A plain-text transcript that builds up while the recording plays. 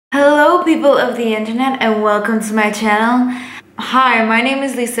Hello people of the internet and welcome to my channel. Hi, my name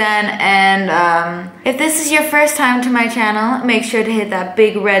is Lisan and if this is your first time to my channel, make sure to hit that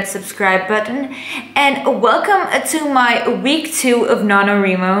big red subscribe button and welcome to my week 2 of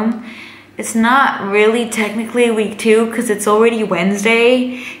Nanowrimo. It's not really technically week 2 because it's already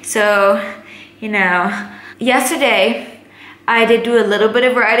Wednesday, so you know. Yesterday I did do a little bit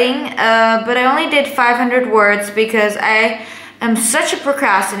of writing, but I only did 500 words because I'm such a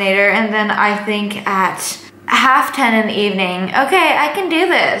procrastinator, and then I think at 10:30 in the evening, okay, I can do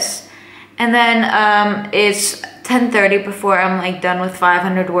this. And then it's 10:30 before I'm like done with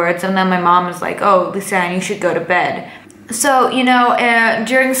 500 words, and then my mom is like, oh, Lisan, you should go to bed. So, you know,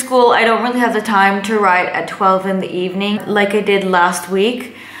 during school, I don't really have the time to write at 12 in the evening like I did last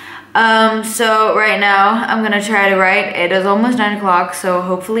week. So right now, I'm gonna try to write. It is almost 9 o'clock, so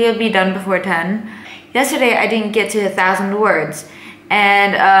hopefully it'll be done before 10. Yesterday I didn't get to 1,000 words,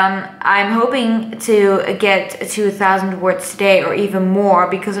 and I'm hoping to get to 1,000 words today or even more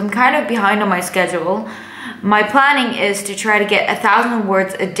because I'm kind of behind on my schedule. My planning is to try to get 1,000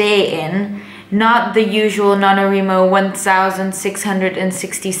 words a day in, not the usual Nanowrimo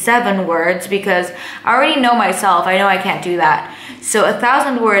 1,667 words, because I already know myself, I know I can't do that. So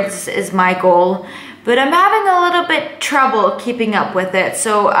 1,000 words is my goal. But I'm having a little bit trouble keeping up with it,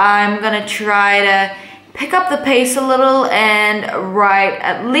 so I'm gonna try to pick up the pace a little and write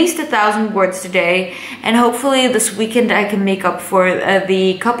at least 1,000 words today, and hopefully this weekend I can make up for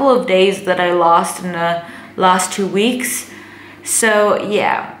the couple of days that I lost in the last 2 weeks. So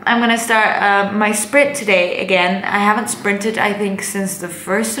yeah, I'm gonna start my sprint today again. I haven't sprinted, I think, since the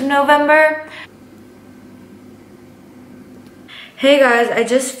 1st of November. Hey guys, I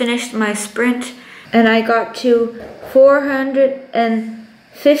just finished my sprint and I got to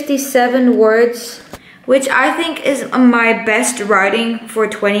 457 words, which I think is my best writing for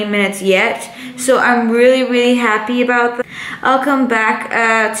 20 minutes yet. So I'm really happy about that. I'll come back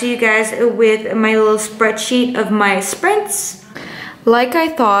to you guys with my little spreadsheet of my sprints. Like I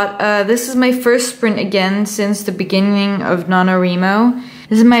thought, this is my first sprint again since the beginning of Nanowrimo.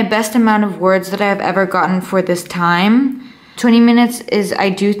 This is my best amount of words that I've ever gotten for this time. 20 minutes is, I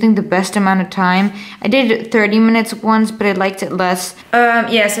do think, the best amount of time. I did 30 minutes once, but I liked it less.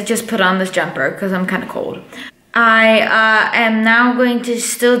 Yes, I just put on this jumper because I'm kind of cold. I am now going to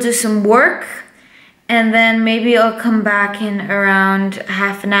still do some work, and then maybe I'll come back in around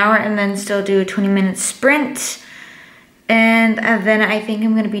half an hour and then still do a 20-minute sprint. And then I think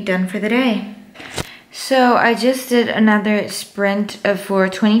I'm going to be done for the day. So I just did another sprint for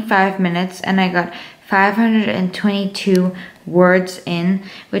 25 minutes and I got 522 words in,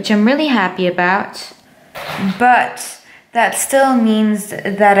 which I'm really happy about. But that still means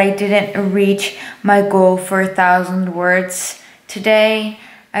that I didn't reach my goal for 1,000 words. Today,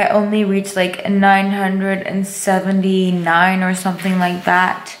 I only reached like 979 or something like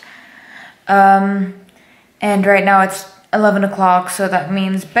that. And right now it's 11 o'clock, so that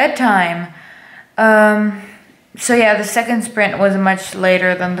means bedtime. So yeah, the second sprint was much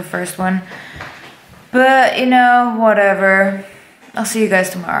later than the first one. But, you know, whatever. I'll see you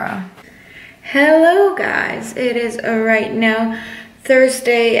guys tomorrow. Hello, guys. It is right now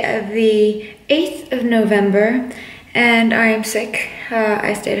Thursday, the 8th of November, and I am sick.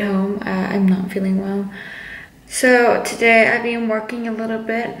 I stayed home. I'm not feeling well. So today I've been working a little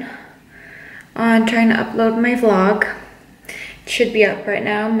bit on trying to upload my vlog. It should be up right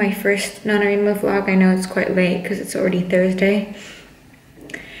now, my first Nanowrimo vlog. I know it's quite late because it's already Thursday.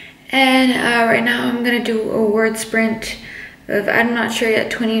 And right now I'm gonna do a word sprint of, I'm not sure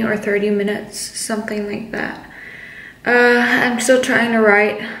yet, 20 or 30 minutes, something like that. I'm still trying to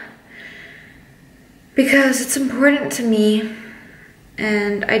write because it's important to me,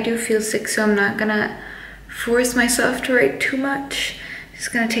 and I do feel sick, so I'm not gonna force myself to write too much.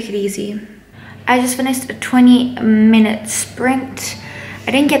 Just gonna take it easy. I just finished a 20-minute sprint.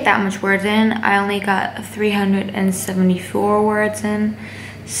 I didn't get that much words in. I only got 374 words in.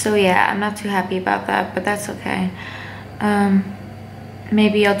 So yeah, I'm not too happy about that, but that's okay.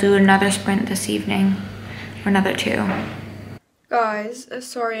 Maybe I'll do another sprint this evening, or another 2. Guys,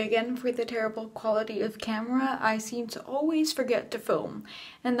 sorry again for the terrible quality of camera. I seem to always forget to film,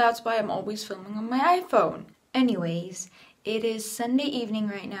 and that's why I'm always filming on my iPhone. Anyways, it is Sunday evening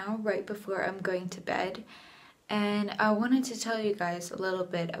right now, right before I'm going to bed, and I wanted to tell you guys a little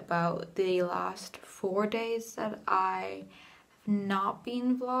bit about the last 4 days that I not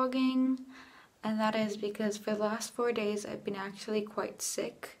been vlogging, and that is because for the last 4 days I've been actually quite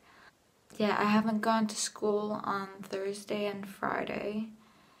sick. Yeah, I haven't gone to school on Thursday and Friday,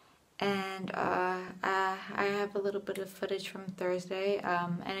 and I have a little bit of footage from Thursday,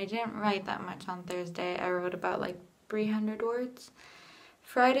 and I didn't write that much on Thursday. I wrote about like 300 words.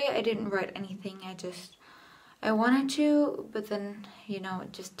 Friday I didn't write anything. I wanted to, but then, you know,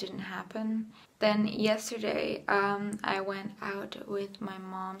 it just didn't happen. Then yesterday, I went out with my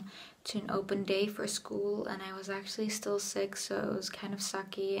mom to an open day for school, and I was actually still sick, so it was kind of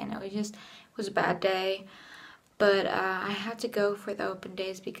sucky, and it was a bad day. But I had to go for the open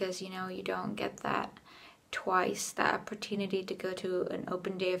days because, you know, you don't get that twice, that opportunity to go to an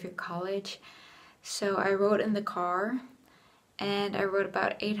open day of your college. So I wrote in the car, and I wrote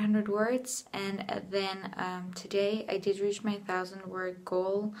about 800 words, and then today I did reach my 1,000-word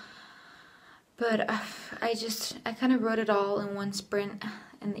goal, but I kind of wrote it all in one sprint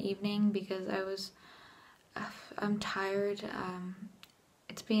in the evening because I'm tired.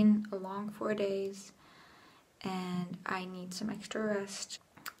 It's been a long 4 days, and I need some extra rest.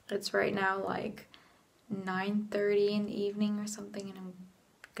 It's right now like 9:30 in the evening or something, and I'm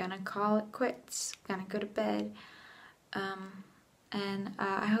gonna call it quits, gonna go to bed. And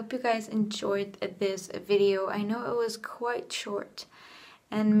I hope you guys enjoyed this video. I know it was quite short,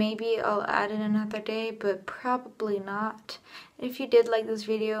 and maybe I'll add in another day, but probably not. If you did like this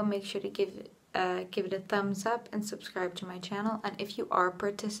video, make sure to give it a thumbs up and subscribe to my channel. And if you are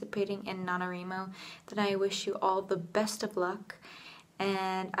participating in Nanowrimo, then I wish you all the best of luck,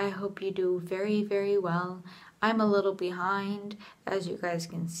 and I hope you do very, very well. I'm a little behind, as you guys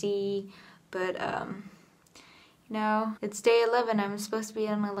can see, but no, it's day 11. I'm supposed to be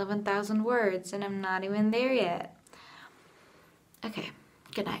on 11,000 words, and I'm not even there yet. Okay,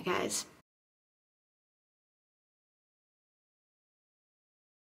 good night, guys.